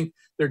have to think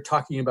they're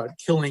talking about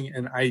killing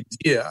an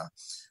idea.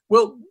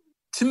 Well,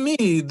 to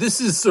me, this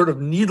is sort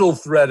of needle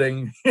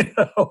threading,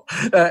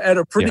 at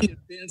a pretty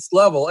advanced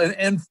level,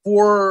 and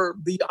for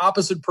the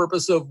opposite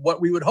purpose of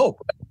what we would hope.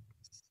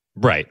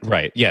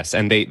 Right. Yes.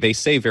 And they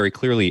say very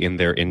clearly in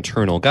their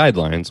internal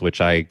guidelines,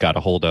 which I got a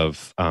hold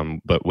of,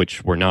 but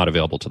which were not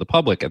available to the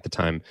public at the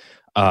time,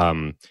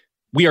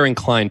 we are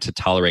inclined to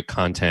tolerate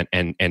content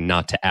and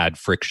not to add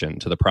friction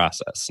to the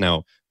process.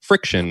 Now,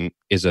 friction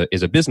is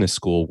a business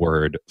school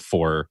word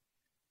for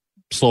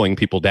slowing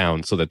people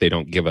down so that they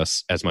don't give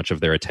us as much of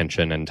their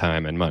attention and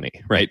time and money,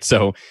 right?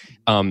 So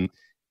a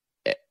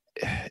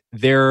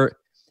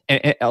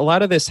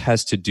lot of this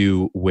has to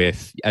do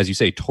with, as you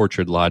say,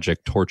 tortured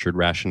logic, tortured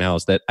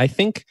rationales that I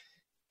think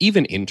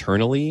even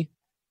internally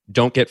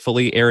don't get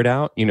fully aired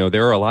out.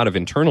 There are a lot of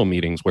internal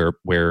meetings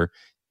where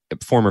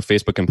former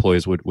Facebook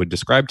employees would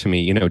describe to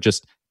me,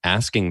 just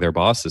asking their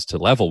bosses to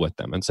level with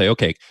them and say,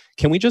 okay,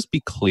 can we just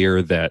be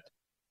clear that,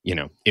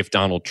 if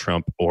Donald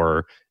Trump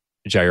or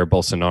Jair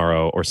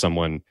Bolsonaro or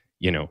someone,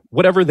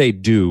 whatever they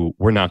do,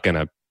 we're not going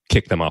to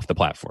kick them off the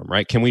platform,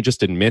 right? Can we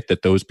just admit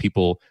that those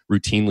people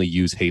routinely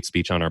use hate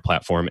speech on our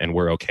platform and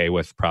we're okay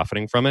with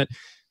profiting from it?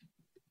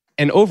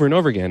 And over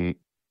again,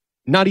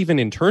 not even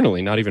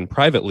internally, not even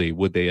privately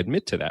would they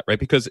admit to that, right?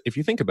 Because if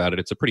you think about it,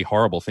 it's a pretty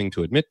horrible thing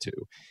to admit to.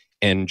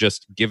 And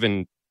just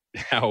given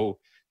how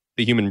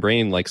the human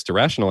brain likes to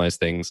rationalize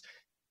things,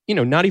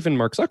 not even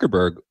Mark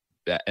Zuckerberg,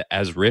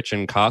 as rich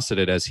and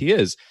cosseted as he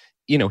is,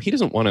 he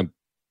doesn't want to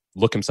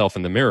look himself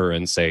in the mirror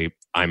and say,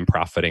 I'm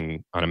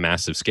profiting on a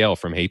massive scale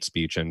from hate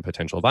speech and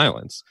potential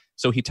violence.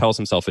 So he tells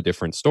himself a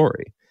different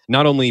story,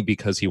 not only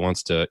because he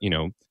wants to,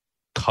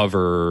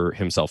 cover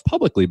himself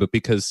publicly, but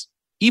because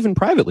even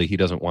privately, he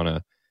doesn't want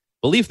to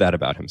believe that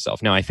about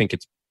himself. Now, I think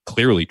it's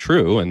clearly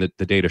true, and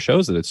the data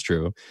shows that it's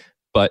true.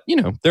 But,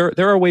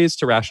 there are ways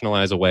to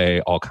rationalize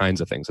away all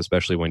kinds of things,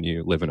 especially when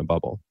you live in a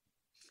bubble.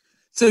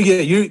 So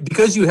yeah,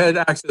 because you had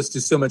access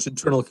to so much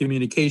internal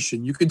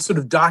communication, you could sort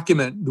of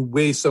document the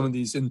way some of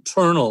these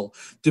internal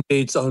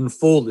debates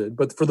unfolded.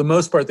 But for the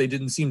most part, they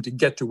didn't seem to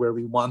get to where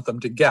we want them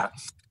to get.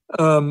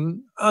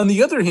 On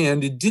the other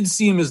hand, it did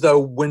seem as though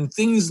when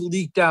things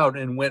leaked out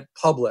and went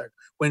public,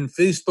 when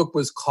Facebook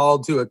was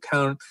called to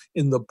account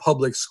in the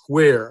public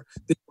square,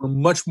 they were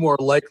much more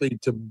likely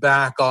to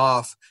back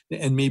off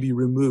and maybe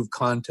remove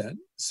content.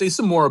 Say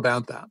some more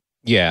about that.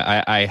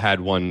 Yeah, I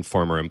had one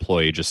former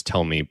employee just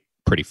tell me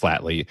pretty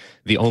flatly,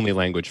 the only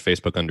language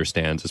Facebook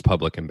understands is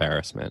public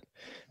embarrassment.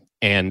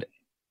 And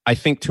I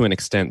think to an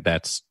extent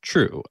that's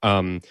true.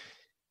 One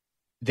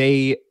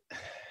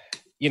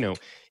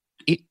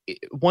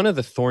of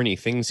the thorny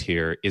things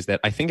here is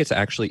that I think it's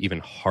actually even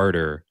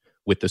harder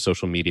with the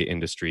social media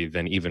industry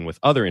than even with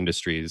other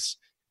industries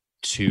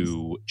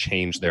to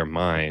change their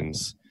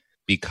minds,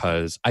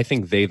 because I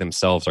think they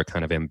themselves are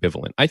kind of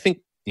ambivalent. I think,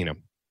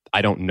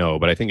 I don't know,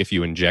 but I think if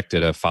you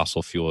injected a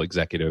fossil fuel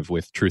executive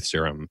with truth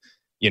serum,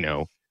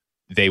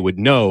 they would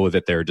know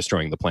that they're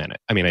destroying the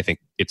planet. I mean, I think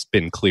it's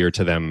been clear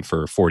to them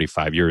for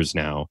 45 years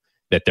now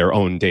that their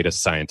own data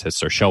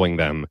scientists are showing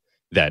them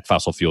that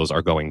fossil fuels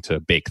are going to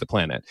bake the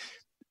planet.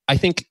 I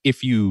think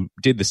if you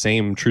did the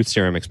same truth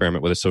serum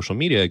experiment with a social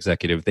media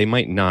executive, they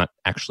might not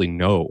actually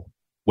know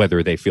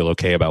whether they feel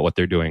okay about what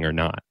they're doing or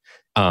not.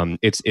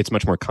 It's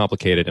much more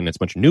complicated and it's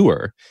much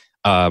newer.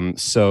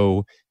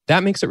 So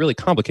that makes it really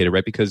complicated,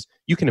 right? Because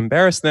you can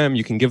embarrass them,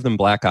 you can give them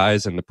black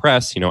eyes in the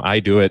press.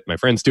 I do it, my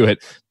friends do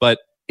it, but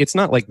it's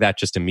not like that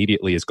just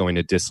immediately is going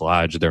to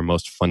dislodge their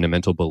most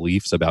fundamental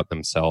beliefs about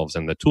themselves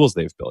and the tools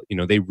they've built.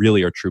 They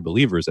really are true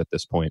believers at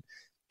this point.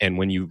 And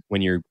when you've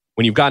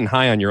gotten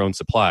high on your own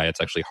supply,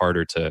 it's actually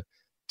harder to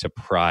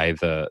pry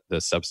the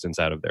substance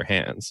out of their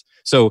hands.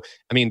 So,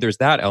 I mean, there's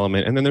that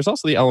element. And then there's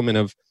also the element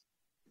of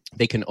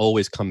they can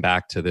always come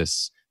back to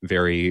this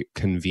very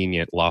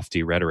convenient,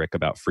 lofty rhetoric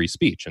about free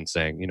speech and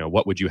saying,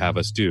 what would you have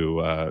us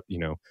do?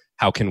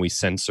 How can we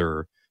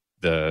censor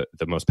the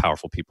most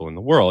powerful people in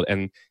the world?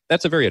 And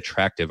that's a very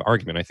attractive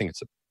argument. I think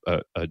it's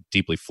a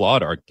deeply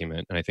flawed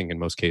argument. And I think in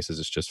most cases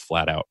it's just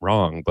flat out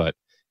wrong. But,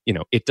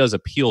 it does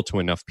appeal to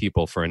enough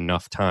people for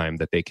enough time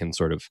that they can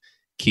sort of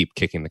keep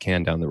kicking the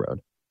can down the road.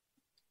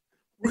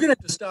 We're going to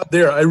have to stop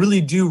there. I really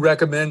do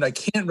recommend, I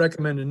can't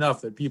recommend enough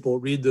that people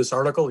read this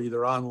article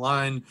either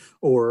online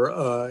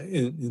or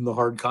in the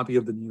hard copy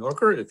of the New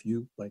Yorker. If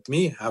you, like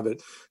me, have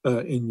it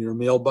in your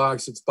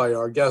mailbox, it's by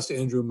our guest,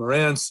 Andrew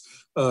Marantz,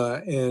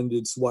 and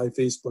it's Why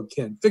Facebook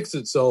Can't Fix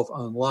Itself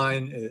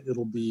online.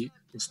 It'll be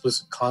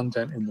explicit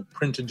content in the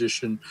print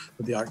edition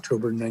of the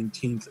October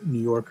 19th New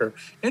Yorker.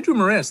 Andrew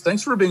Marantz,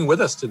 thanks for being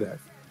with us today.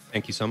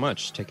 Thank you so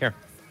much. Take care.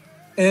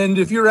 And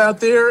if you're out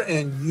there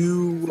and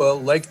you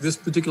like this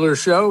particular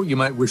show, you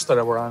might wish that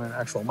I were on an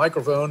actual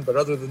microphone. But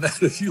other than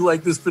that, if you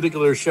like this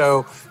particular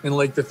show and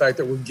like the fact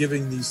that we're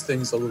giving these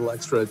things a little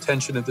extra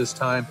attention at this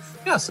time,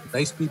 some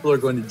nice people are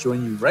going to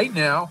join you right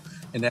now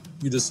and ask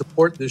you to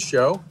support this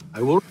show.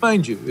 I will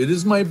remind you, it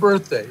is my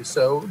birthday.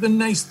 So the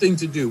nice thing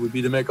to do would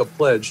be to make a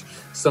pledge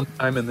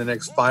sometime in the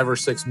next 5 or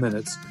 6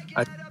 minutes.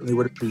 I really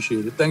would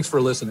appreciate it. Thanks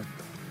for listening.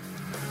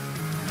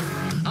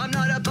 I'm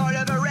not a part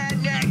of a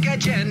redneck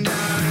agenda.